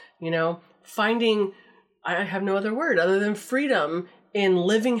lifestyle, finding, I have no other word other than freedom in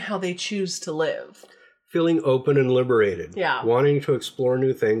living how they choose to live. Feeling open and liberated. Yeah. Wanting to explore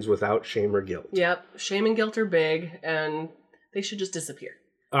new things without shame or guilt. Yep. Shame and guilt are big, and they should just disappear.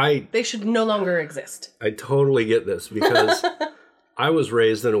 I They should no longer exist. totally get this, because I was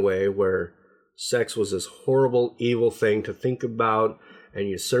raised in a way where sex was this horrible, evil thing to think about, and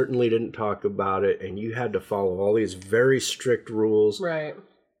you certainly didn't talk about it, and you had to follow all these very strict rules. Right.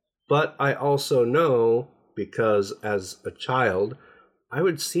 But I also know, because as a child, I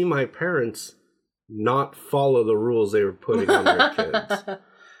would see my parents not follow the rules they were putting on their kids.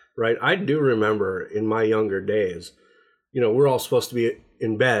 Right? I do remember in my younger days, we're all supposed to be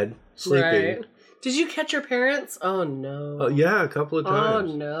in bed, sleeping. Right. Did you catch your parents? Oh, no. Yeah, a couple of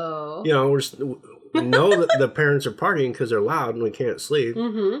times. Oh, no. We know that the parents are partying because they're loud and we can't sleep.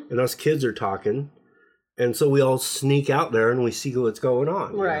 Mm-hmm. And us kids are talking. And so we all sneak out there and we see what's going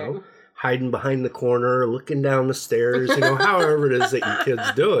on. Right. Hiding behind the corner, looking down the stairs, however it is that you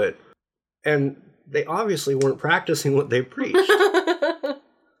kids do it. And they obviously weren't practicing what they preached.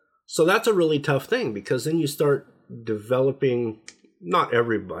 So that's a really tough thing, because then you start developing, not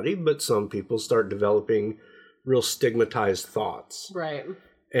everybody, but some people start developing real stigmatized thoughts. Right.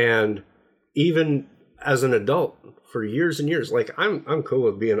 And even as an adult, for years and years, like I'm cool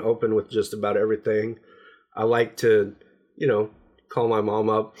with being open with just about everything. I like to, call my mom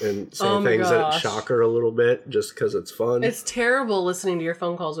up and say things that shock her a little bit, just because it's fun. It's terrible listening to your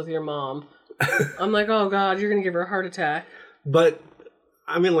phone calls with your mom. I'm like, oh God, you're going to give her a heart attack. But,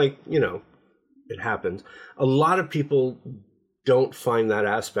 I mean, it happens. A lot of people don't find that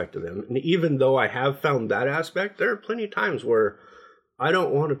aspect of them. And even though I have found that aspect, there are plenty of times where I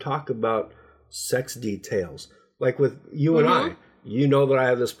don't want to talk about sex details. Like with you and I, that I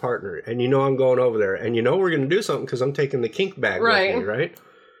have this partner, and I'm going over there, and we're going to do something because I'm taking the kink bag with me, right?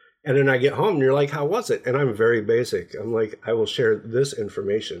 And then I get home, and you're like, how was it? And I'm very basic. I'm like, I will share this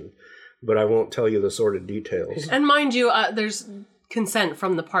information, but I won't tell you the sordid details. And mind you, there's consent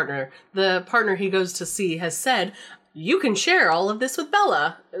from the partner. The partner he goes to see has said, you can share all of this with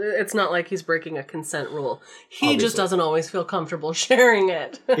Bella. It's not like he's breaking a consent rule. He just doesn't always feel comfortable sharing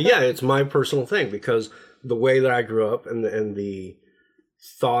it. Yeah, it's my personal thing, because the way that I grew up and the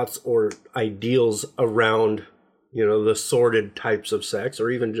thoughts or ideals around, the sordid types of sex, or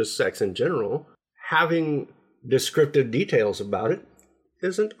even just sex in general, having descriptive details about it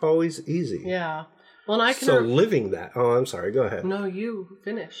isn't always easy. Yeah. Well, and I can... So living that... Oh, I'm sorry. Go ahead. No, you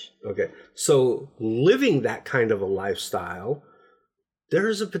finish. Okay. So living that kind of a lifestyle, there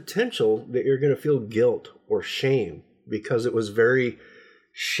is a potential that you're going to feel guilt or shame, because it was very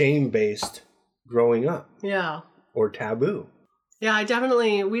shame-based growing up. Yeah. Or taboo. Yeah,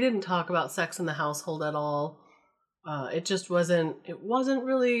 we didn't talk about sex in the household at all. It wasn't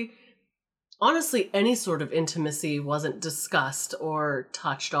really... Honestly, any sort of intimacy wasn't discussed or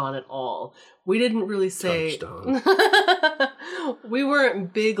touched on at all. We didn't really say... Touched on. We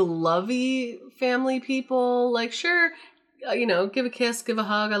weren't big lovey family people. Like, sure, give a kiss, give a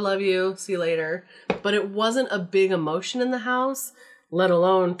hug, I love you, see you later. But it wasn't a big emotion in the house, let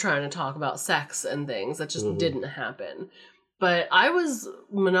alone trying to talk about sex and things. That just didn't happen. But I was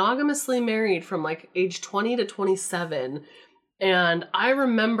monogamously married from age 20 to 27. And I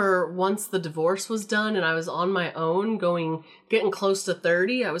remember once the divorce was done and I was on my own getting close to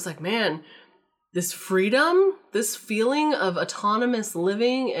 30, I was like, man, this freedom, this feeling of autonomous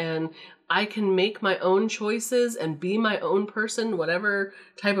living, and I can make my own choices and be my own person, whatever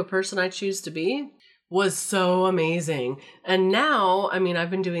type of person I choose to be, was so amazing. And now, I've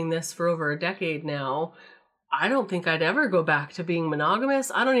been doing this for over a decade now. I don't think I'd ever go back to being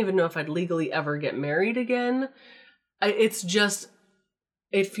monogamous. I don't even know if I'd legally ever get married again. It's just,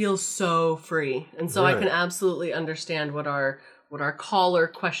 it feels so free. And so I can absolutely understand what our caller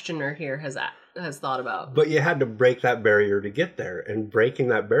questioner here has thought about. But you had to break that barrier to get there, and breaking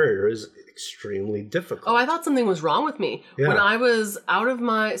that barrier is extremely difficult. Oh, I thought something was wrong with me. Yeah. When I was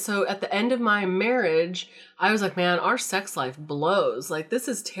so at the end of my marriage, I was like, man, our sex life blows. Like, this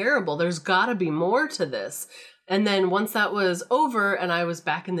is terrible. There's gotta be more to this. And then once that was over and I was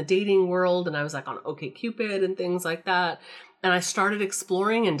back in the dating world and I was like on OkCupid and things like that, and I started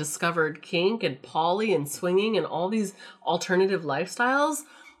exploring and discovered kink and poly and swinging and all these alternative lifestyles,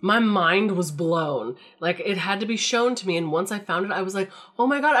 my mind was blown. Like, it had to be shown to me. And once I found it, I was like, oh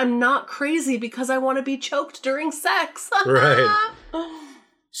my God, I'm not crazy because I want to be choked during sex. Right.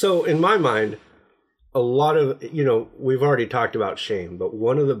 So in my mind, a lot of, we've already talked about shame, but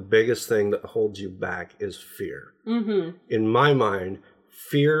one of the biggest things that holds you back is fear. Mm-hmm. In my mind,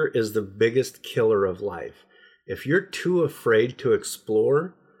 fear is the biggest killer of life. If you're too afraid to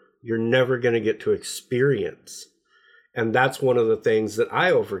explore, you're never going to get to experience. And that's one of the things that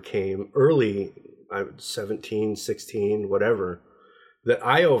I overcame early, 17, 16, whatever, that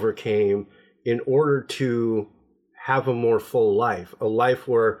I overcame in order to have a more full life, a life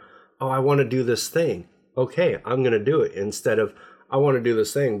where, oh, I want to do this thing. Okay, I'm going to do it, instead of, I want to do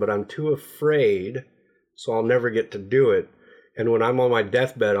this thing, but I'm too afraid, so I'll never get to do it. And when I'm on my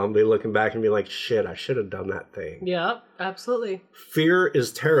deathbed, I'll be looking back and be like, shit, I should have done that thing. Yeah, absolutely. Fear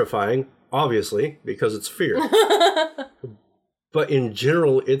is terrifying, obviously, because it's fear. But in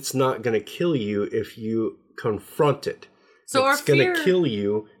general, it's not going to kill you if you confront it. So it's going to kill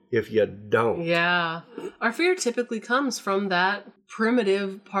you if you don't. Yeah. Our fear typically comes from that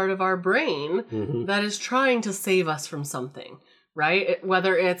primitive part of our brain that is trying to save us from something, right?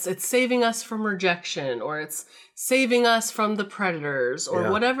 Whether it's saving us from rejection, or it's saving us from the predators,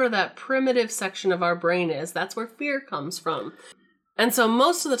 or whatever that primitive section of our brain is, that's where fear comes from. And so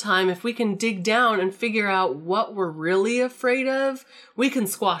most of the time, if we can dig down and figure out what we're really afraid of, we can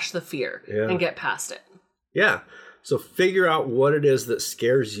squash the fear and get past it. Yeah. So figure out what it is that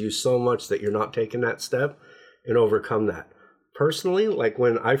scares you so much that you're not taking that step, and overcome that. Personally, like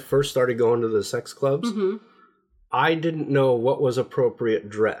when I first started going to the sex clubs, I didn't know what was appropriate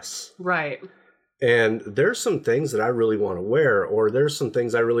dress. Right. And there's some things that I really want to wear, or there's some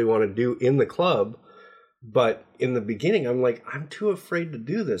things I really want to do in the club. But in the beginning, I'm like, I'm too afraid to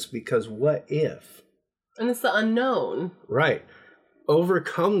do this because what if? And it's the unknown. Right.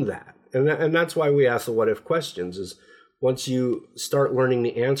 Overcome that. And that's why we ask the what if questions, is once you start learning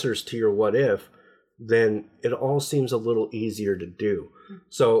the answers to your what if, then it all seems a little easier to do.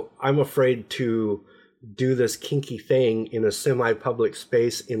 So I'm afraid to do this kinky thing in a semi-public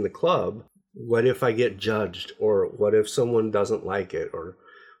space in the club. What if I get judged? Or what if someone doesn't like it? Or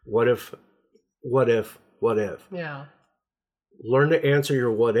what if? Yeah. Learn to answer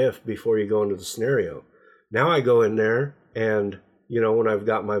your what if before you go into the scenario. Now I go in there and, when I've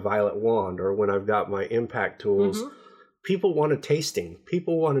got my violet wand, or when I've got my impact tools, people want a tasting.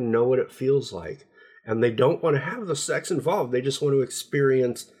 People want to know what it feels like. And they don't want to have the sex involved. They just want to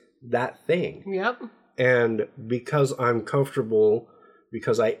experience that thing. Yep. And because I'm comfortable,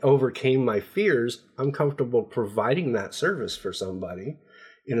 because I overcame my fears, I'm comfortable providing that service for somebody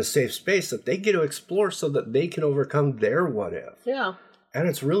in a safe space that they get to explore so that they can overcome their what if. Yeah. And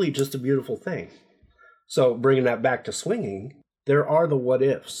it's really just a beautiful thing. So bringing that back to swinging, there are the what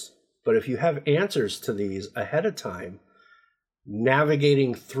ifs. But if you have answers to these ahead of time,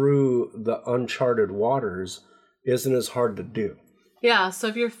 navigating through the uncharted waters isn't as hard to do. Yeah, so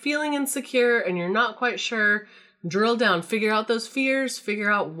if you're feeling insecure and you're not quite sure, drill down, figure out those fears,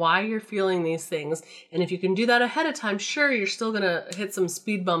 figure out why you're feeling these things. And if you can do that ahead of time, sure, you're still going to hit some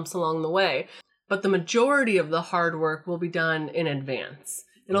speed bumps along the way. But the majority of the hard work will be done in advance.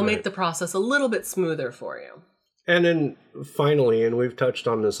 It'll make the process a little bit smoother for you. And then finally, and we've touched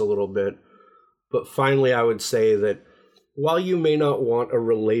on this a little bit, but finally I would say that while you may not want a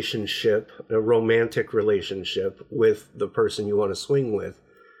relationship, a romantic relationship with the person you want to swing with,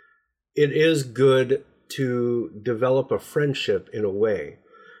 it is good to develop a friendship in a way.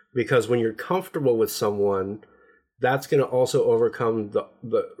 Because when you're comfortable with someone, that's going to also overcome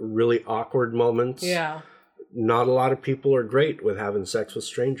the really awkward moments. Yeah. Not a lot of people are great with having sex with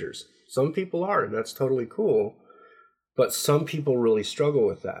strangers. Some people are, and that's totally cool. But some people really struggle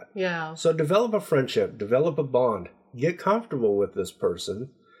with that. Yeah. So develop a friendship, develop a bond, get comfortable with this person.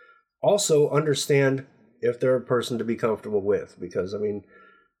 Also understand if they're a person to be comfortable with. Because,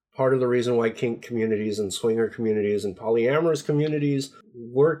 Part of the reason why kink communities and swinger communities and polyamorous communities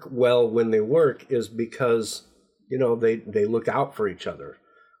work well when they work is because, they look out for each other.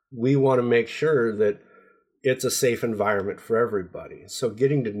 We want to make sure that it's a safe environment for everybody. So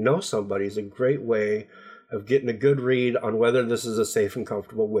getting to know somebody is a great way of getting a good read on whether this is a safe and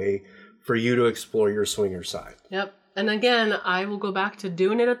comfortable way for you to explore your swinger side. Yep. And again, I will go back to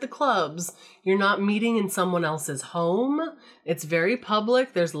doing it at the clubs. You're not meeting in someone else's home. It's very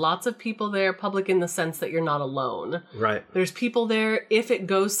public. There's lots of people there, public in the sense that you're not alone. Right. There's people there. If it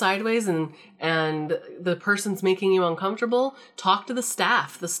goes sideways and the person's making you uncomfortable, talk to the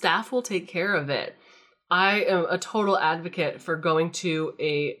staff. The staff will take care of it. I am a total advocate for going to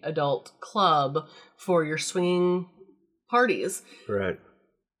a adult club for your swinging parties. Right.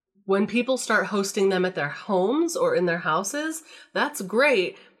 When people start hosting them at their homes or in their houses, that's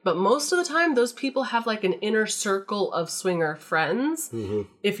great. But most of the time, those people have like an inner circle of swinger friends. Mm-hmm.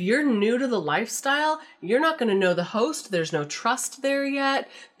 If you're new to the lifestyle, you're not going to know the host. There's no trust there yet.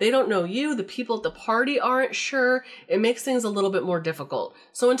 They don't know you. The people at the party aren't sure. It makes things a little bit more difficult.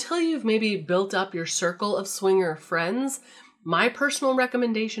 So until you've maybe built up your circle of swinger friends, my personal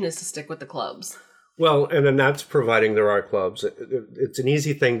recommendation is to stick with the clubs. Well, and then that's providing there are clubs. It's an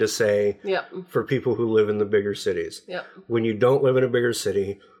easy thing to say for people who live in the bigger cities. Yep. When you don't live in a bigger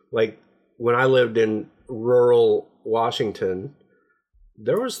city, like when I lived in rural Washington,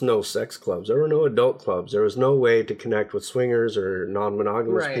 there was no sex clubs. There were no adult clubs. There was no way to connect with swingers or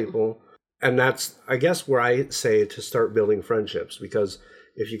non-monogamous people. And that's, I guess, where I say to start building friendships. Because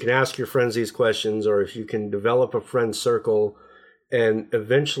if you can ask your friends these questions, or if you can develop a friend circle, and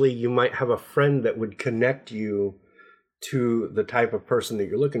eventually you might have a friend that would connect you to the type of person that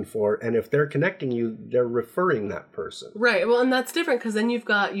you're looking for. And if they're connecting you, they're referring that person. Right. Well, and that's different because then you've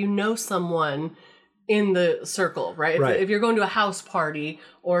got, someone in the circle, right? If you're going to a house party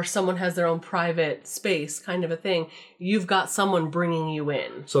or someone has their own private space kind of a thing, you've got someone bringing you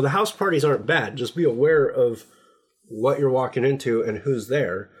in. So the house parties aren't bad. Just be aware of what you're walking into and who's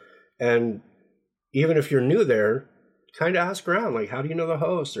there. And even if you're new there, kind of ask around, like, how do you know the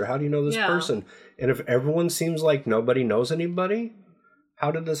host, or how do you know this person? And if everyone seems like nobody knows anybody, how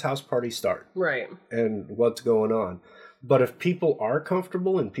did this house party start? Right. And what's going on? But if people are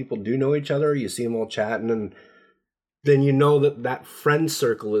comfortable and people do know each other, you see them all chatting, and then you know that friend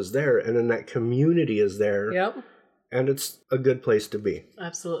circle is there, and then that community is there. Yep. And it's a good place to be.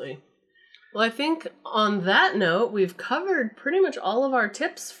 Absolutely. Well, I think on that note, we've covered pretty much all of our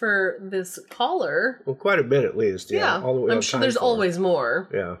tips for this caller. Well, quite a bit at least. Yeah. All the way I'm sure there's always more.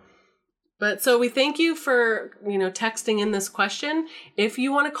 Yeah. But so we thank you for, texting in this question. If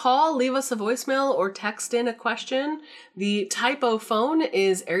you want to call, leave us a voicemail or text in a question. The typo phone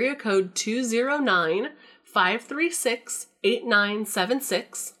is area code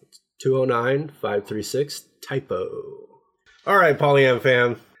 209-536-8976. 209-536 typo. All right, Polyam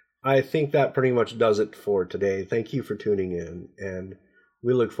fam. I think that pretty much does it for today. Thank you for tuning in, and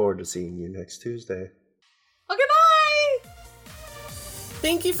we look forward to seeing you next Tuesday. Okay, bye!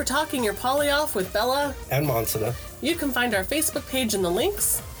 Thank you for talking your poly off with Bella and Monsina. You can find our Facebook page in the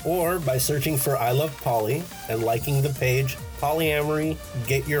links, or by searching for I Love Poly and liking the page Polyamory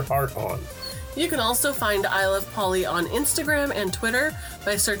Get Your Heart On. You can also find I Love Poly on Instagram and Twitter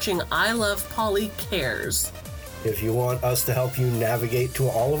by searching I Love Poly Cares. If you want us to help you navigate to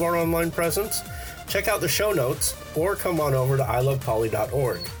all of our online presence, check out the show notes or come on over to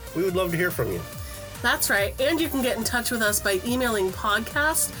ilovepoly.org. We would love to hear from you. That's right, and you can get in touch with us by emailing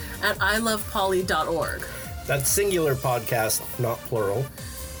podcast@ilovepoly.org. That's singular podcast, not plural.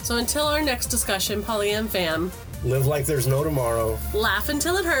 So until our next discussion, Polyam fam, live like there's no tomorrow, laugh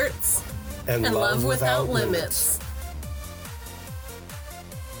until it hurts, and love without limits.